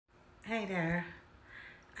Hey there.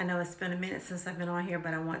 I know it's been a minute since I've been on here,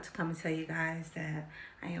 but I want to come and tell you guys that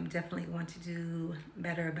I am definitely going to do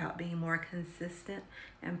better about being more consistent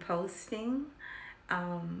and posting.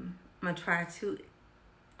 I'm going to try to,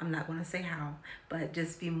 I'm not going to say how, but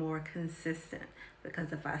just be more consistent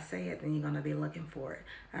because if I say it, then you're going to be looking for it.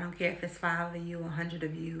 I don't care if it's five of you, 100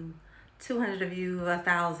 of you, 200 of you,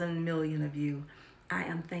 1,000,000,000 of you. I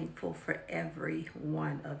am thankful for every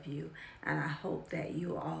one of you, and I hope that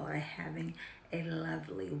you all are having a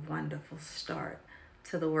lovely, wonderful start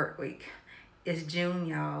to the work week. It's June,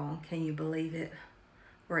 y'all. Can you believe it?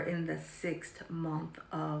 We're in the sixth month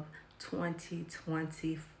of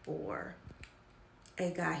 2024.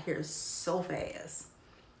 It got here so fast.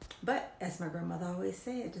 But as my grandmother always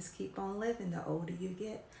said, just keep on living. The older you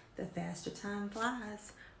get, the faster time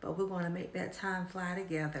flies. But we're going to make that time fly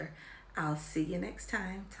together. I'll see you next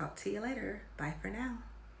time. Talk to you later. Bye for now.